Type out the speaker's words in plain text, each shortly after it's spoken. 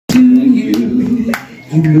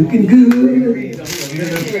You looking good,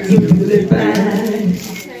 you feeling fine,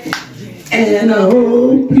 and I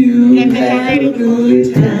hope you have a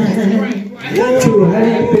good time. So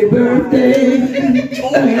happy birthday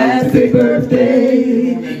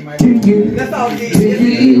to you,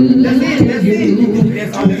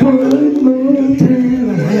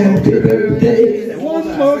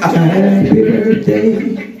 One more time, happy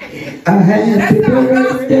birthday, happy birthday, happy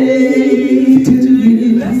birthday to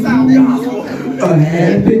you.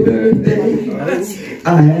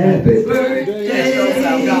 A happy birthday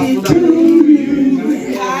to you.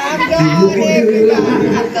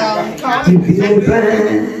 You feel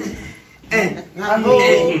fine, and I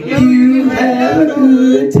hope you have a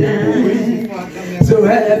good time. So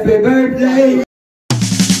happy birthday.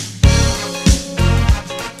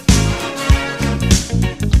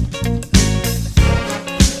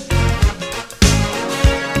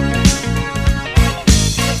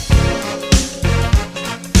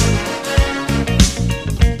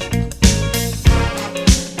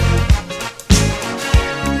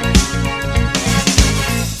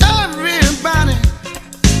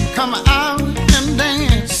 Come out and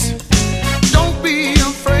dance. Don't be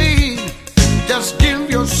afraid. Just give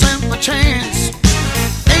yourself a chance.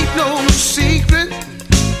 Ain't no secret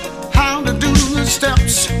how to do the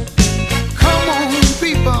steps. Come on,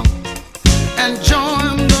 people, and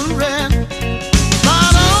join the rest.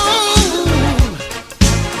 Slide on.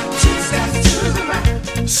 2 steps to the right.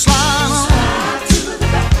 Slide on. Slide to the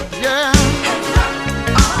back. Yeah. And rock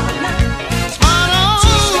all night. Slide on.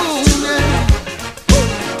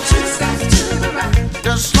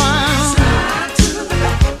 Just slide to the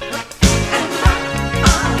back and rock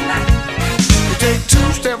all night. You take 2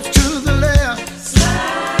 steps to the left.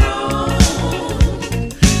 Slide on.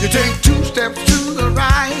 You take 2 steps to the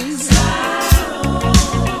right. Slide on.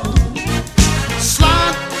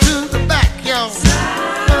 Slide to the back, yo.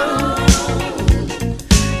 Slide on.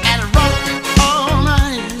 And rock all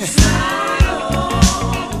night. Slide on.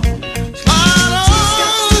 Slide on.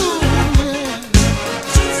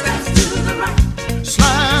 2 steps to the right.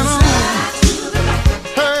 Slide on,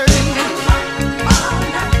 hey,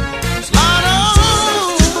 slide on,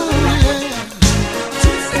 yeah.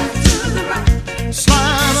 2 steps to the right.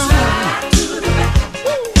 Slide on,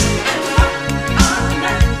 all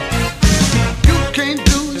night. You can't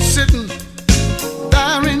do it sitting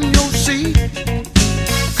there in your seat.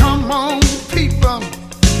 Come on, people,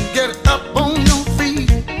 get up on your feet.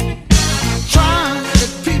 Try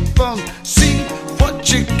it, people, see what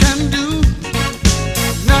you can do.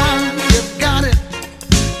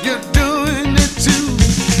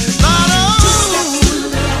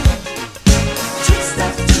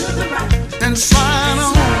 Slide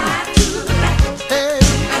on, hey,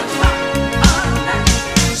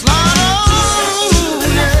 slide on,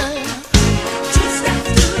 yeah. 2 steps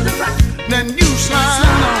to the right. Then you slide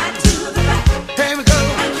on. Here we go.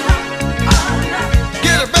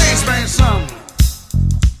 Get a bass band some.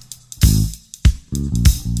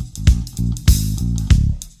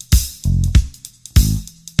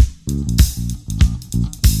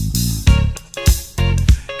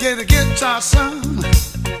 Get a guitar some.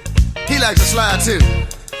 He likes to slide too.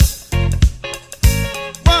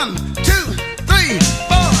 1, 2, 3,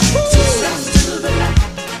 4. 2 steps to the left.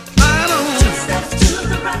 Slide on. 2 steps to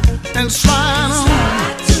the right. And slide on.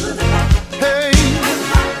 Slide to the back. Hey. And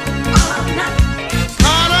rock all night.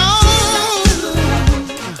 Slide on.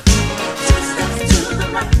 2 steps to the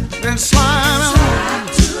right. Then slide on. Slide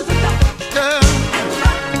to the back. Yeah. And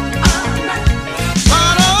rock all night.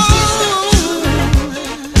 Slide on.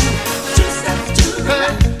 2 steps to the right.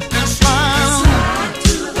 Yeah,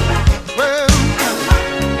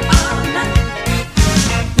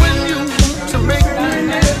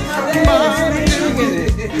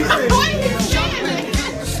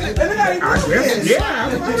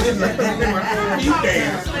 you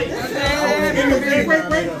dance. Wait.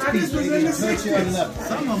 I just was in the 60s.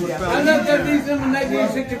 I left that these in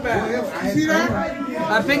 1965. See that?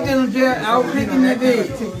 I picked them up there. I was picking that day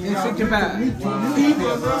in 65.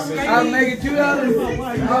 I'll make it $2.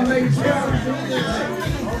 I'll make it $2.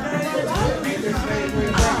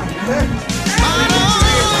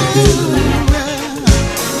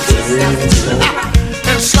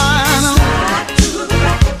 And slide on.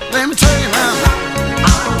 Let me tell you now,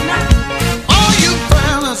 all you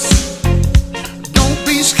fellas, don't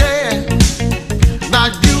be scared. Now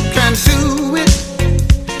you can do it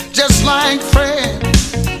just like Fred.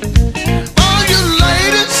 All you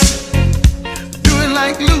ladies, do it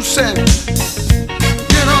like Lucy.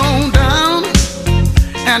 Get on down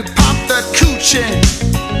and pop that coochie.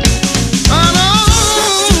 Slide on,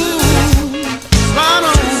 slide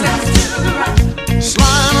on, slide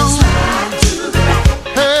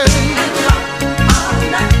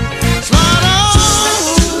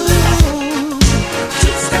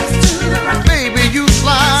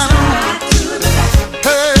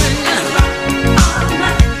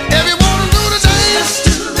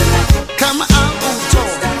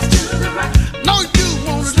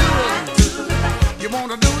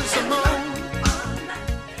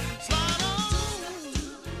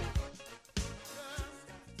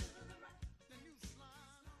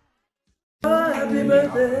Happy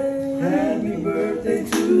birthday. Happy birthday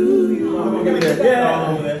to you.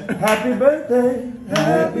 Yeah. Happy birthday.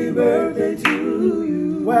 Happy birthday to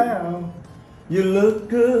you. Wow. You look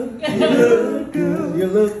good. You look good. You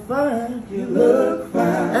look fine. You look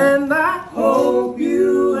fine. And I hope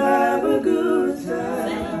you have a good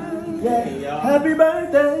time. Yeah. Happy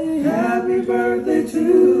birthday. Happy birthday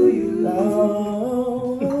to you.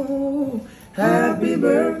 Oh, happy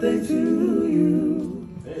birthday to you.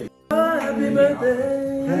 Oh, happy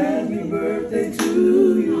birthday. Happy birthday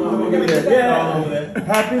to you. Yeah.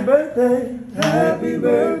 Happy birthday. Happy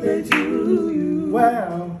birthday to you.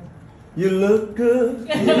 Wow. You look good.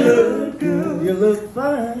 You look good. You look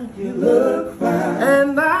fine. You look fine.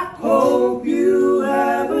 And I hope you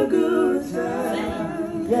have a good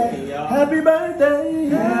time. Yeah. Happy birthday.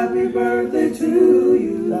 Happy birthday to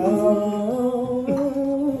you.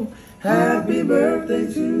 Oh, happy birthday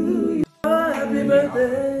to you. Oh, happy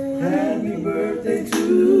birthday. Happy birthday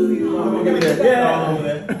to you. Yeah.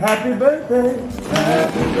 Happy birthday.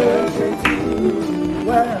 Happy birthday to you.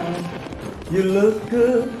 Wow. You look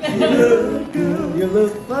good. You look good. You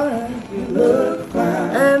look fine. You look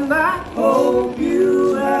fine. And I hope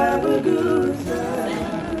you have a good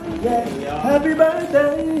time. Yeah. Happy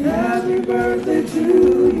birthday. Happy birthday to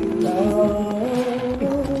you.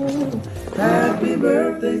 Oh, happy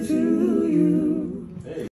birthday to you.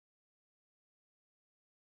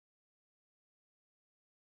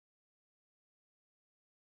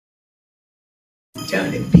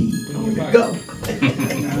 Johnny B. Here we go.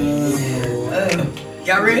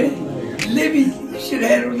 Y'all ready? Libby, you should have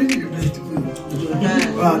had a Libby to Mr. Food.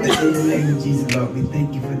 Father, in the name of Jesus, Lord, we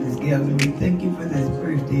thank you for this gathering. We thank you for this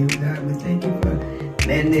birthday, God. We thank you for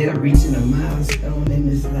Mandale reaching a milestone in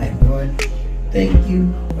this life, Lord. Thank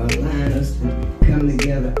you for allowing us to come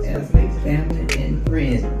together as a family and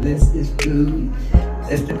friends. Bless this food.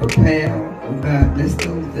 Bless the prepare. Oh God, bless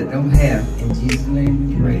those that don't have. In Jesus' name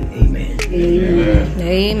we pray. Amen. Amen.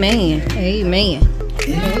 Amen. Amen.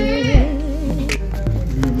 Amen.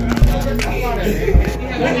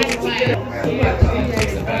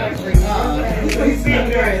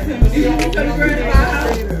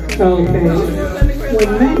 Okay. When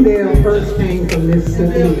Mandale first came from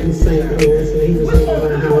Mississippi to St. Louis, and he was in my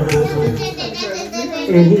house,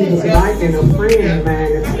 and he was liking a friend of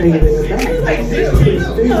mine that stayed in the back.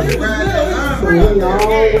 So we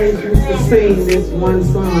always used to sing this one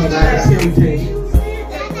song about the Temptations.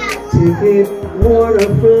 To get water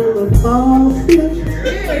from the faucet,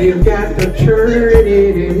 you got to turn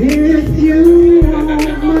it, and if you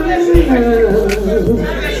want my love.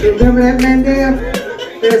 Remember that, Mandale?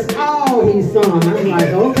 That's all he sung. I'm like,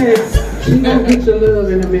 okay, she gonna get your love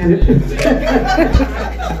in a minute.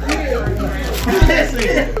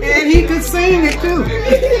 And he could sing it too.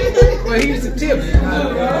 Well, here's the tip.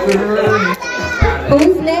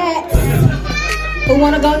 Who's next? Who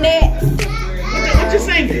wanna go next? What you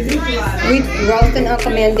singing? We roasting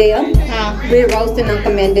Uncle Mandale. We're roasting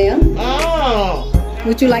Uncle Mandale. Oh.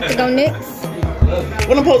 Would you like to go next?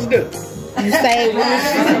 What I'm supposed to do? You say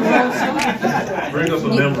Bring up a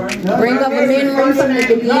memory. Bring up a memory from the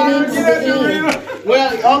beginning to the end.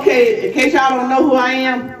 Well, okay, in case y'all don't know who I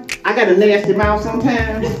am, I got a nasty mouth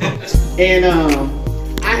sometimes. And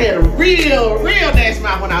I had a real nasty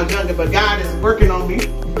mouth when I was younger, but God is working on me.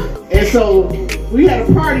 And so we had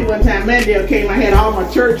a party one time. Mandale came. I had all my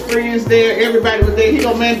church friends there. Everybody was there. He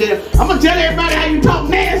go, Mandale, I'm going to tell everybody how you talk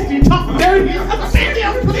nasty, you talk dirty. I said,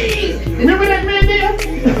 Mandale, please. Remember that, Mandale?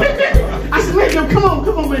 I said, Mandale, come on,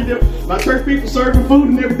 Mandale. My church people serving food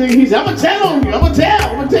and everything. He said, I'm going to tell on you. I'm going to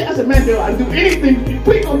tell. I said, Mandale, I do anything.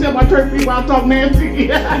 Please don't tell my church people I talk nasty.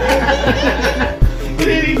 But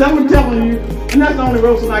anyways, I'm going to tell on you. And that's the only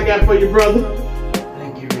roasting I got for you, brother.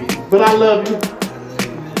 Thank you, Reed. But I love you.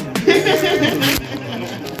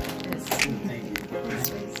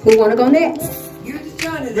 Who wanna go next? You're the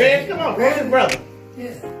Johnny. Reggie, come on, Reggie, brother.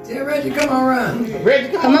 Yeah. Tell Reggie, come on around.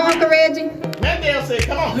 Reggie, Come on, Uncle Reggie. Mandale said,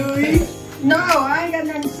 come on. Louis? No, I ain't got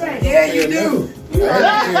nothing to say. Yeah, you do. I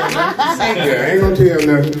ain't gonna tell you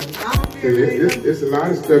nothing. It's a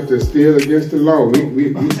lot of stuff that's still against the law.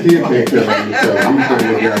 We still can't tell them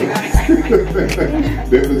stuff.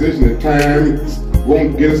 Their position at times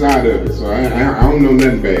won't get us out of it. So I don't know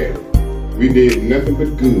nothing bad. We did nothing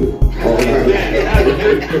but good. All right.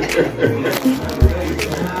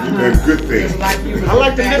 Good things. I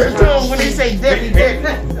like to listen to him when he say Debbie.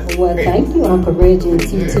 Well, thank you, Uncle Reggie and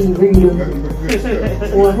TT Reader.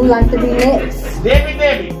 Well, who like to be next?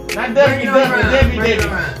 Debbie. Not Debbie.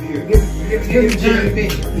 Give Johnny B.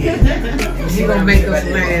 She gonna make us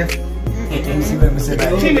laugh.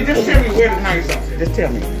 Tina, just tell me where the nights are. Just tell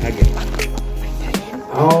me. I get it.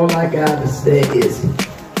 All I gotta say is,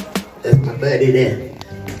 that's my buddy there.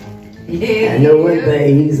 Yeah. I know one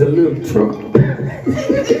thing, he's a little Trump.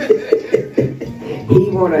 He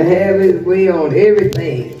wanna have his way on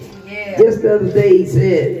everything. Yeah. Just the other day he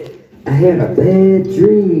said, I had a bad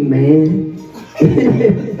dream, man.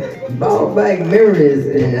 Brought back memories,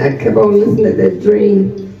 and I kept on listening to that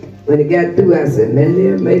dream. When it got through, I said,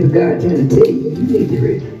 man, maybe God trying to tell you, you need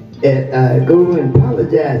to go and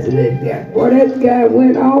apologize to that guy. Boy, that guy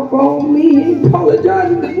went off on me, he ain't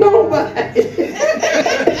apologizing to nobody.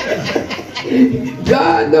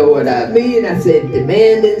 God know what I mean. I said, if the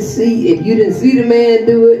man didn't see, if you didn't see the man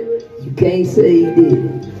do it, you can't say he did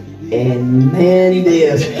it. And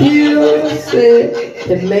Mandale still said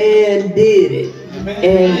the man did it.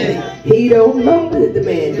 And he don't know that the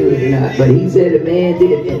man did it or not, but he said the man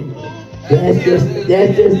did it.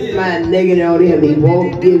 That's just my negative on him. He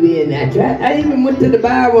won't give in. I even went to the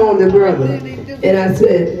Bible on the brother, and I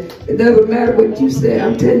said, it doesn't matter what you say.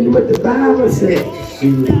 I'm telling you what the Bible said.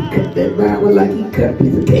 He cut that Bible like he cut a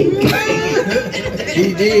piece of cake.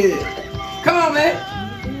 He did. Come on, man.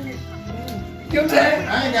 Your turn.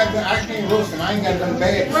 I can't roast him. I ain't got nothing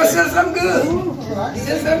bad. Roast something good.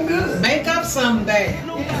 Say something good. Make up something bad.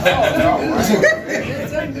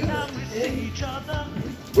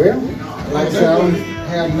 Well, like I said, I don't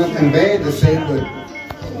have nothing bad to say, but,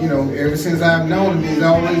 you know, ever since I've known him, he's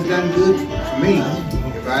always done good for me.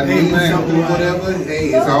 If I need something or whatever,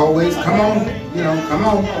 hey, it's always, come on, you know, come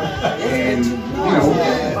on. And, you know,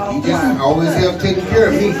 he just always helped taking care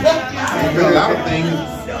of me. There's been a lot of things,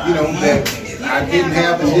 you know, that I didn't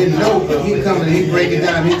have and didn't know, but he'd come and he'd break it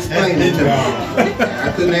down, he'd explain it to me.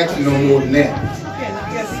 I couldn't ask him no more than that.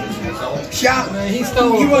 Shout. He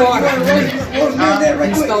stole a quarter from me.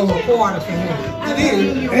 He stole a quarter from me.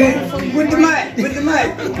 With the mic. With the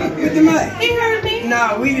mic. With the mic. He heard me.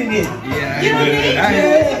 No, we didn't hear. You don't need to.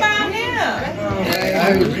 It's about him.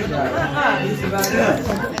 It's about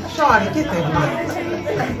him. Shorty, get that mic.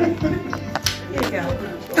 Here you go.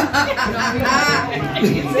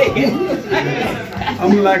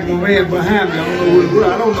 I'm like the man behind me.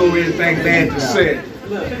 I don't know anything bad to say.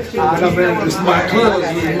 It's my clothes,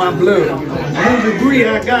 it's my blood. Any degree I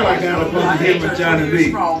got from him and Johnny Lee.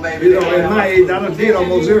 You know, at my age, I done did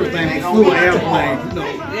almost everything. Flew an airplane,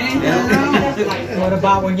 you know. What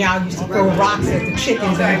about when y'all used to throw rocks at the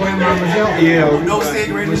chickens in grandmama's yard? Yeah, no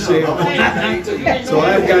cigarettes. So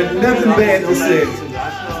I've got nothing bad to say,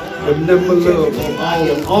 but never love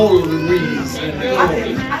on all of the reasons.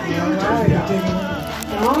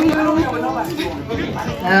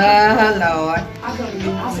 Lord.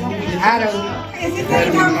 I don't.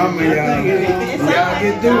 Y'all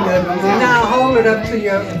get through that. Now hold it up to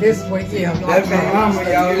your this way, yeah. That's my mama,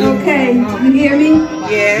 y'all. Okay, you hear me?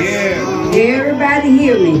 Yes. Yeah. Everybody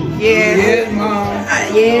hear me? Yes. Yes, Mom.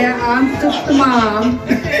 Yeah, I'm Sister Mom.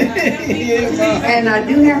 Yes, Mom. And I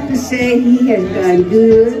do have to say he has done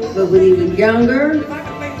good, but when he was younger,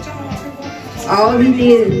 all he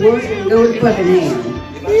did is work and go to Buckingham.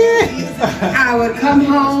 I would come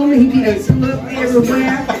home, he'd be done threw up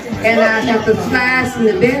everywhere, and I'd have to slide from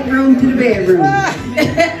the bedroom to the bedroom.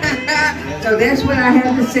 So that's what I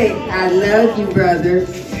have to say. I love you, brother.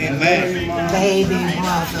 Amen. Baby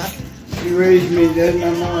brother. She raised me, that's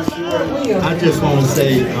my mom. She raised me. I just want to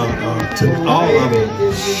say to all of them,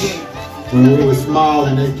 when we were small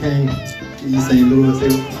and they came to East St. Louis,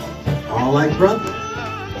 they were all like brothers.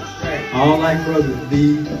 All like brothers.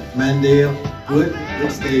 B, Mandale, Wood, they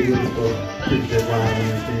stayed with us for a pretty good while.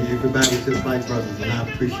 And everybody was just like brothers, and I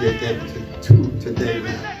appreciate that too today.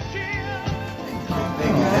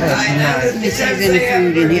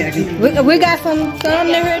 We got some to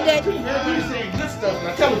hear that.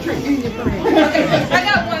 I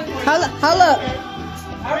got one. Hold up.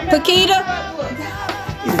 Paquita.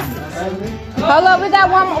 Hold up, we got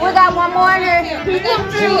one more in here. He tore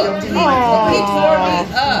me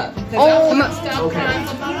up. Stop crying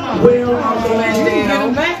for my mom. Well, Uncle Mandale.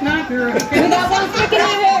 We got one sticking in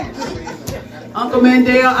here. Uncle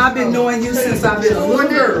Mandale, I've been knowing you since I've been a little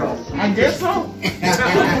girl. I guess so.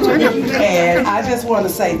 And I just want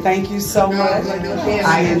to say thank you so much.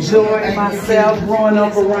 I enjoyed myself growing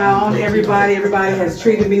up around everybody. Everybody has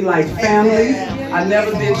treated me like family. I've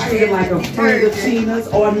never been treated like a friend of Tina's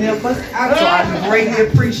or Nipa's. So I greatly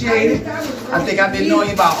appreciate it. I think I've been knowing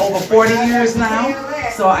you about over 40 years now.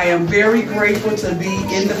 So I am very grateful to be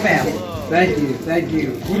in the family. Thank you, thank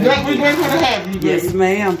you. We're grateful to have you. Yes,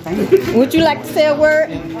 ma'am. Thank you. Would you like to say a word?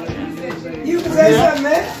 You can say something,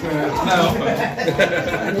 man.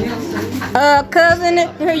 Cousin,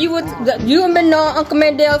 you have been knowing Uncle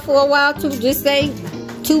Mandale for a while too. Just say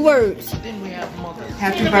 2 words.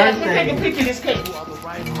 Happy birthday. Take a picture of this cake.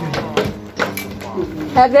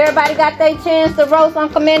 Has everybody got their chance to roast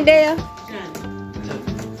Uncle Mandale?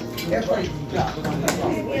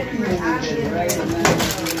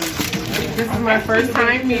 This is my first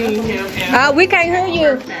time meeting him. We can't hear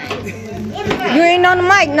you. You ain't on the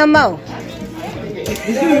mic no more.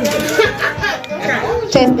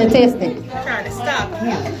 Testing. Trying to stop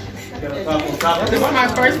you. This is my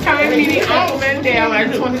first time meeting Uncle Mandale. I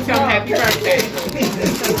just want to tell him happy birthday.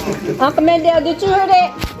 Uncle Mandale, did you hear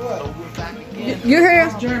that? You hear?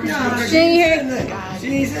 She ain't hear. She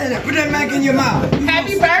ain't said that. Put that mic in your mouth.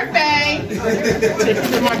 Happy birthday.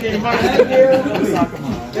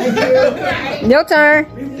 Your turn.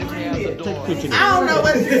 I don't know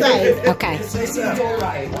what to say. Okay.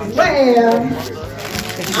 Well,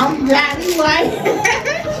 I'm Johnny White.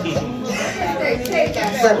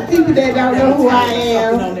 But the people that don't know who I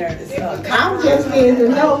am, I'm just here to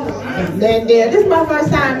know that this is my first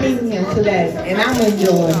time meeting him today, and I'm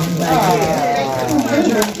enjoying it.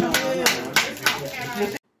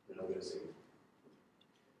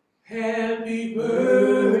 Happy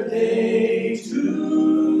birthday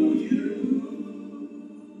to you.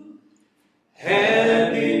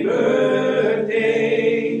 Happy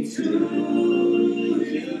birthday to you.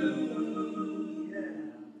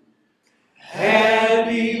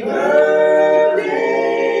 Happy birthday,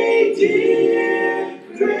 dear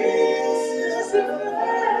Christopher.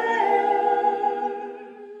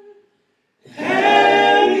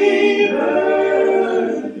 Happy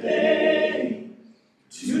birthday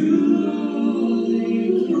to you.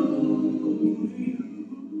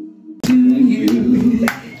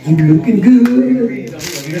 You looking good.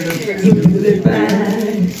 You feeling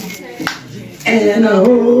fine. And I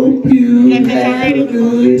hope you have a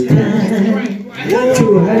good time.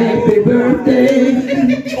 So happy birthday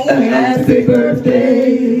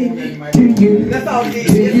to you, to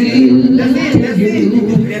you.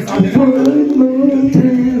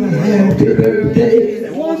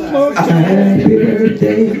 One more time, happy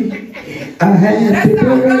birthday, happy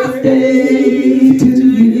birthday, happy birthday to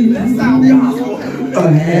you.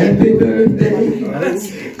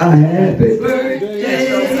 A happy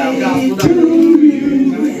birthday to you.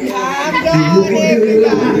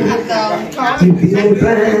 You feel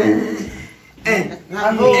fine, and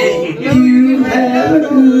you have a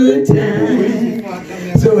good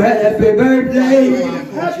time. So happy birthday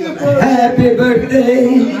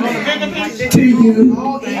to you.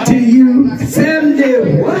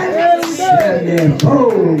 Someday, what? Someday,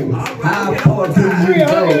 how far do you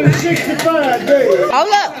go? 365 days.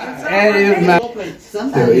 Hold up. That is my.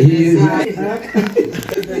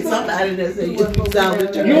 Somebody that said you sound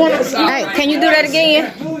good. You want to Hey, can you do that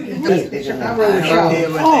again?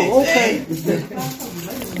 Oh, okay.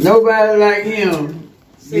 Nobody like him.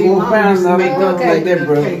 You won't find another brother like that,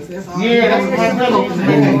 bro. Yeah, that's my brother.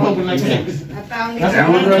 Like that.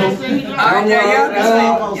 I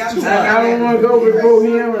don't want to go before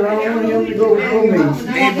him, and I don't want him to go before me.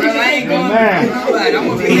 Hey, brother, I ain't going to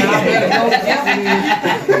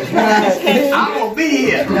I'm going to be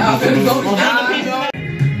here. I'm going to be here.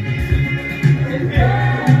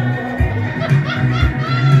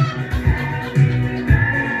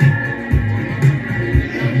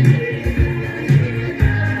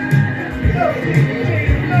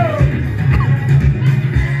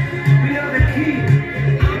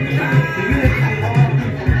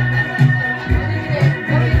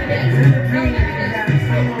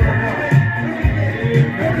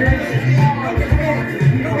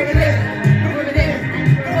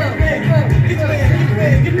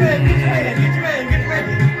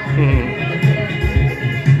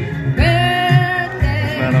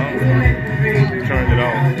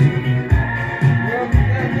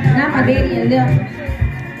 Not my daddy and them.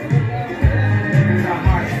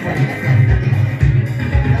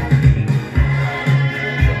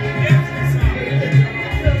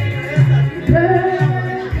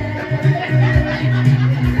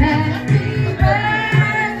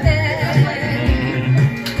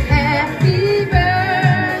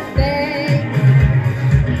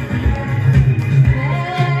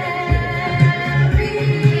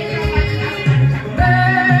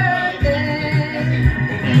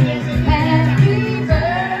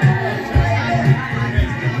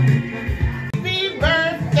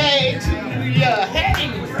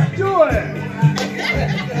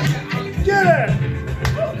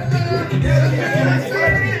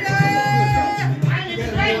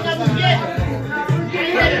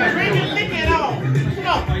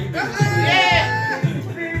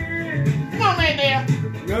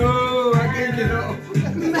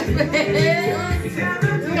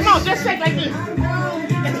 Come on, just shake like this.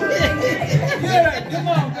 Come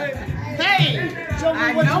on, baby. Hey, Show me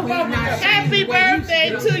what you want. happy birthday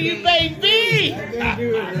to you, baby.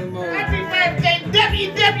 Happy birthday, Debbie.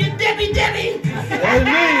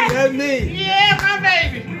 That's me. Yeah, my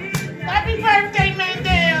baby. Happy birthday,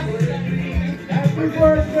 Mandale. Happy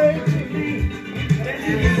birthday to me.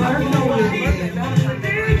 Happy birthday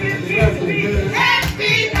to you.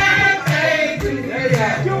 Happy birthday. Happy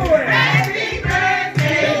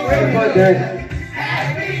birthday.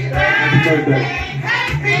 Happy birthday.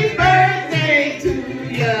 Happy birthday to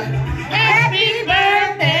you. Happy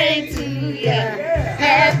birthday to you.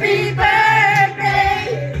 Happy birthday.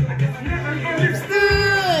 It's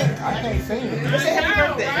good. I can't sing it. Say happy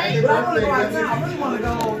birthday. Happy birthday,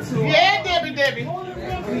 Debbie. Yeah, Debbie.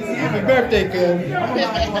 Happy birthday, cuz.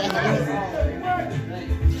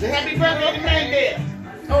 Say happy birthday to Mandale.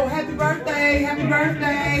 Oh, happy birthday, happy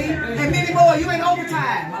birthday. And many more, you ain't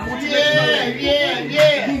overtime. I want you to let you know that.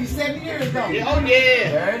 Yeah. Give you 7 years though. Yeah, oh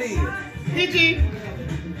yeah. There it is. PG,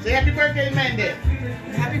 say happy birthday to Mandale.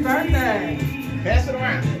 Happy birthday. Pass it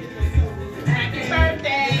around. Happy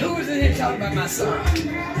birthday. Who was in here talking about my son?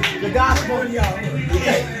 The gospel in y'all.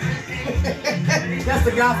 That's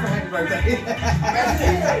the gospel. Happy birthday. That's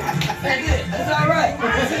it. That's all right.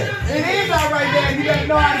 It is all right, Dad. You gotta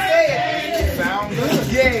know how to say it. Sound good.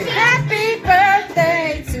 Yeah. Happy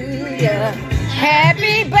birthday to you.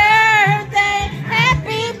 Happy birthday.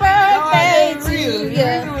 Happy birthday to you.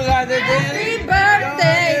 You was out there dancing.